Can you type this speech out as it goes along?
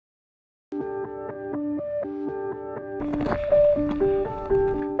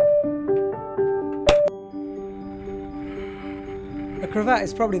A cravat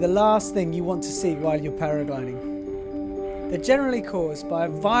is probably the last thing you want to see while you're paragliding. They're generally caused by a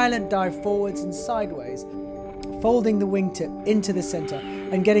violent dive forwards and sideways, folding the wingtip into the centre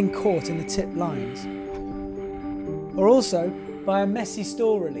and getting caught in the tip lines. Or also by a messy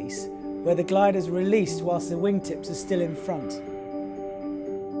stall release, where the glider's released whilst the wingtips are still in front.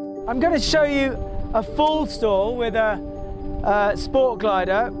 I'm going to show you a full stall with a sport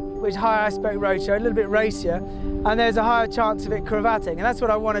glider, which is high aspect ratio, a little bit racier, and there's a higher chance of it cravating. And that's what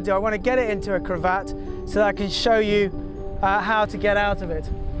I want to do. I want to get it into a cravat so that I can show you how to get out of it.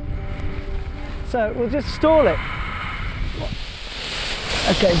 So we'll just stall it.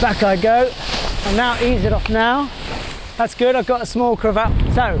 Okay, back I go. And now ease it off now. That's good, I've got a small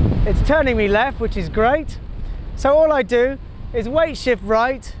cravat. So it's turning me left, which is great. So all I do is weight shift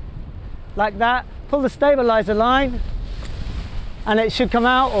right, like that, pull the stabilizer line, and it should come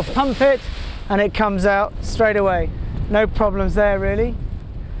out, or pump it, and it comes out straight away. No problems there really.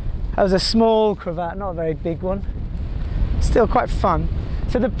 That was a small cravat, not a very big one. Still quite fun.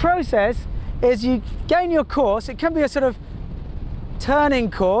 So the process is you gain your course. It can be a sort of turning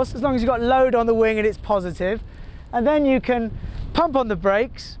course, as long as you've got load on the wing and it's positive. And then you can pump on the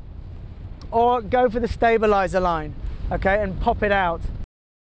brakes or go for the stabilizer line, okay, and pop it out.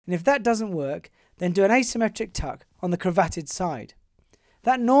 And if that doesn't work, then do an asymmetric tuck on the cravatted side.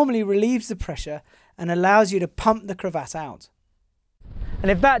 That normally relieves the pressure and allows you to pump the cravat out. And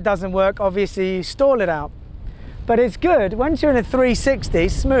if that doesn't work, obviously you stall it out. But it's good, once you're in a 360,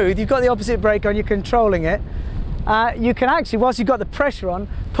 smooth, you've got the opposite brake on, you're controlling it, you can actually, whilst you've got the pressure on,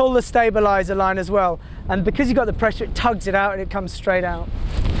 pull the stabilizer line as well. And because you've got the pressure, it tugs it out and it comes straight out.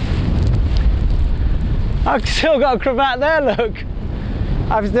 I've still got a cravat there, look.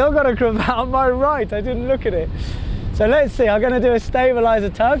 I've still got a cravat on my right, I didn't look at it. So let's see, I'm going to do a stabilizer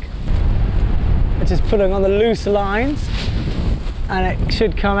tug, which is pulling on the loose lines. And it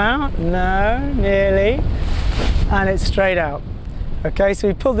should come out, no, nearly. And it's straight out. Okay, so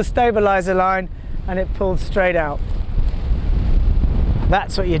we pull the stabilizer line and it pulls straight out.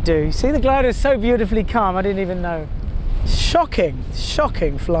 That's what you do. See, the glider is so beautifully calm, I didn't even know. Shocking,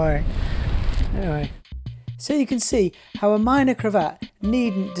 shocking flying. Anyway. So you can see how a minor cravat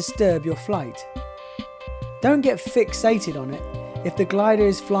needn't disturb your flight. Don't get fixated on it if the glider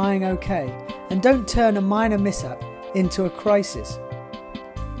is flying okay, and don't turn a minor mishap into a crisis.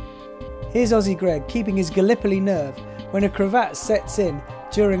 Here's Aussie Greg keeping his Gallipoli nerve when a cravat sets in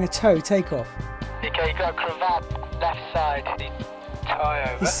during a tow takeoff. Okay, you got a cravat left side,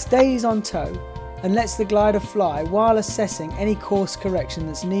 tie over. He stays on tow and lets the glider fly while assessing any course correction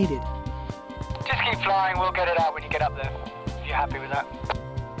that's needed. Just keep flying, we'll get it out when you get up there, if you're happy with that.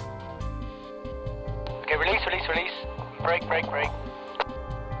 Okay, release, release, release. Brake, brake, brake.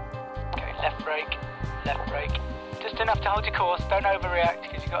 Okay, left brake, left brake. Just enough to hold your course, don't overreact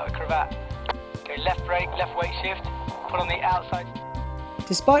because you've got a cravat. Okay, left brake, left weight shift, pull on the outside.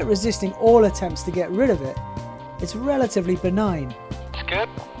 Despite resisting all attempts to get rid of it, it's relatively benign. It's good,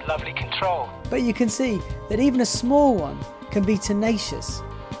 lovely control. But you can see that even a small one can be tenacious,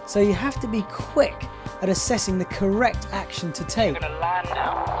 so you have to be quick at assessing the correct action to take. You're going to land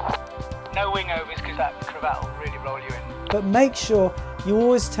now. No wing overs because that cravat will really roll you in. But make sure you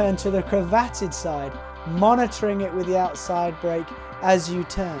always turn to the cravatted side, monitoring it with the outside brake as you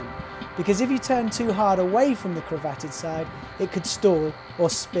turn. Because if you turn too hard away from the cravatted side, it could stall or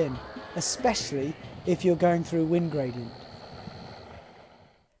spin, especially if you're going through wind gradient.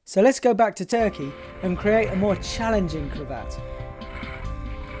 So let's go back to Turkey and create a more challenging cravat.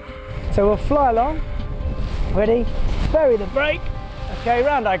 So we'll fly along. Ready? Bury the brake. Okay,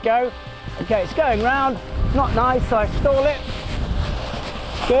 round I go. Okay, it's going round. Not nice, so I stall it.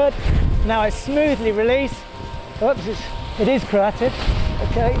 Good. Now I smoothly release. Oops, it is cravatted.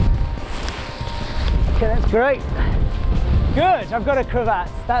 Okay. Okay, that's great. Good, I've got a cravat.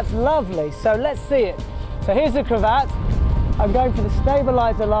 That's lovely. So let's see it. So here's the cravat. I'm going for the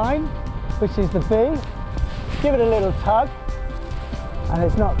stabilizer line, which is the B. Give it a little tug. And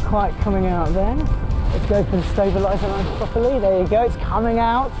it's not quite coming out then. Let's go for the stabilizer line properly. There you go, it's coming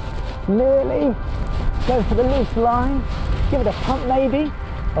out. Nearly. Go for the loose line. Give it a pump maybe.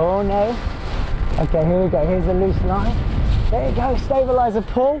 Oh no. Okay, here we go. Here's the loose line. There you go, stabilizer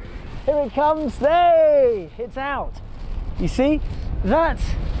pull. Here it comes. Hey, it's out. You see, that's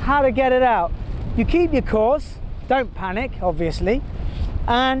how to get it out. You keep your course, don't panic, obviously,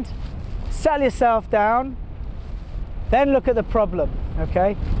 and settle yourself down. Then look at the problem,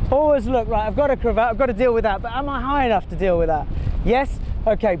 okay? Always look, right, I've got a cravat, I've got to deal with that, but am I high enough to deal with that? Yes?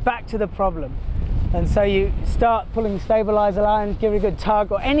 Okay, back to the problem. And so you start pulling the stabilizer line, give it a good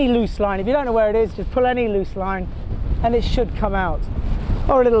tug, or any loose line. If you don't know where it is, just pull any loose line and it should come out.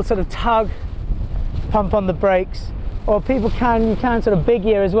 Or a little sort of tug, pump on the brakes. Or you can sort of big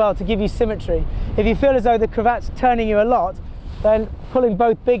gear as well to give you symmetry. If you feel as though the cravat's turning you a lot, then pulling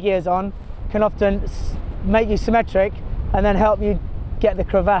both big gears on can often make you symmetric and then help you get the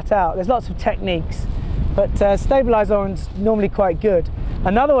cravat out. There's lots of techniques, but stabilizer on's normally quite good.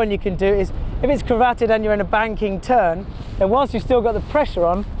 Another one you can do is, if it's cravated and you're in a banking turn, then whilst you've still got the pressure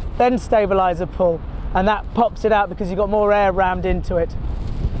on, then stabilizer pull, and that pops it out because you've got more air rammed into it.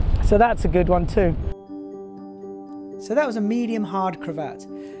 So that's a good one too. So that was a medium hard cravat.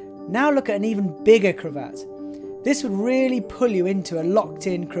 Now look at an even bigger cravat. This would really pull you into a locked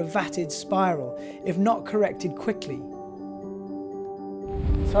in cravated spiral if not corrected quickly.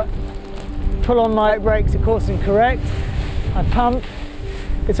 So pull on my brakes, of course, and correct. I pump.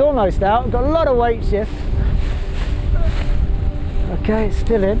 It's almost out. I've got a lot of weight shift. Okay, it's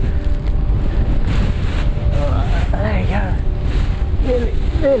still in. There you go.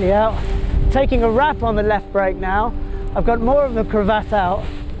 Nearly out. Taking a wrap on the left brake now. I've got more of the cravat out.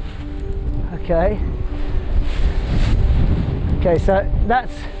 Okay. Okay, so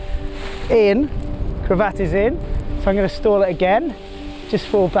that's in. Cravat is in. So I'm going to stall it again. Just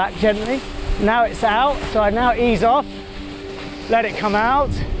fall back gently. Now it's out, so I now ease off. Let it come out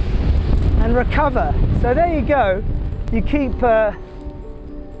and recover. So there you go. You keep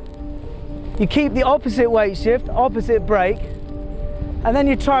the opposite weight shift, opposite brake, and then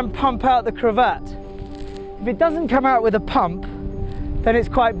you try and pump out the cravat. If it doesn't come out with a pump, then it's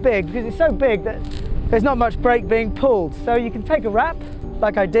quite big, because it's so big that there's not much brake being pulled. So you can take a wrap,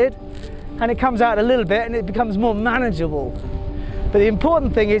 like I did, and it comes out a little bit and it becomes more manageable. But the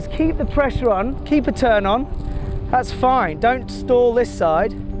important thing is keep the pressure on, keep a turn on. That's fine, don't stall this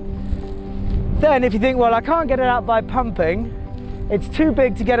side. Then if you think, well, I can't get it out by pumping, it's too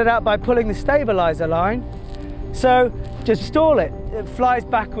big to get it out by pulling the stabilizer line, so just stall it. It flies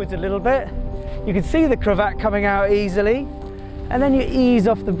backwards a little bit. You can see the cravat coming out easily, and then you ease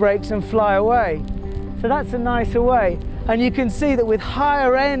off the brakes and fly away. So that's a nicer way. And you can see that with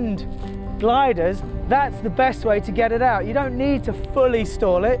higher end gliders, that's the best way to get it out. You don't need to fully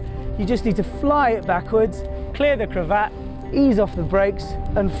stall it, you just need to fly it backwards, clear the cravat, ease off the brakes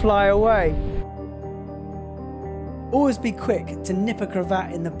and fly away. Always be quick to nip a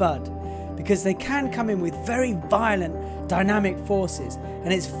cravat in the bud, because they can come in with very violent dynamic forces,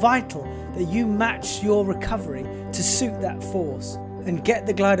 and it's vital that you match your recovery to suit that force and get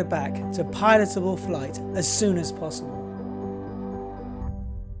the glider back to pilotable flight as soon as possible.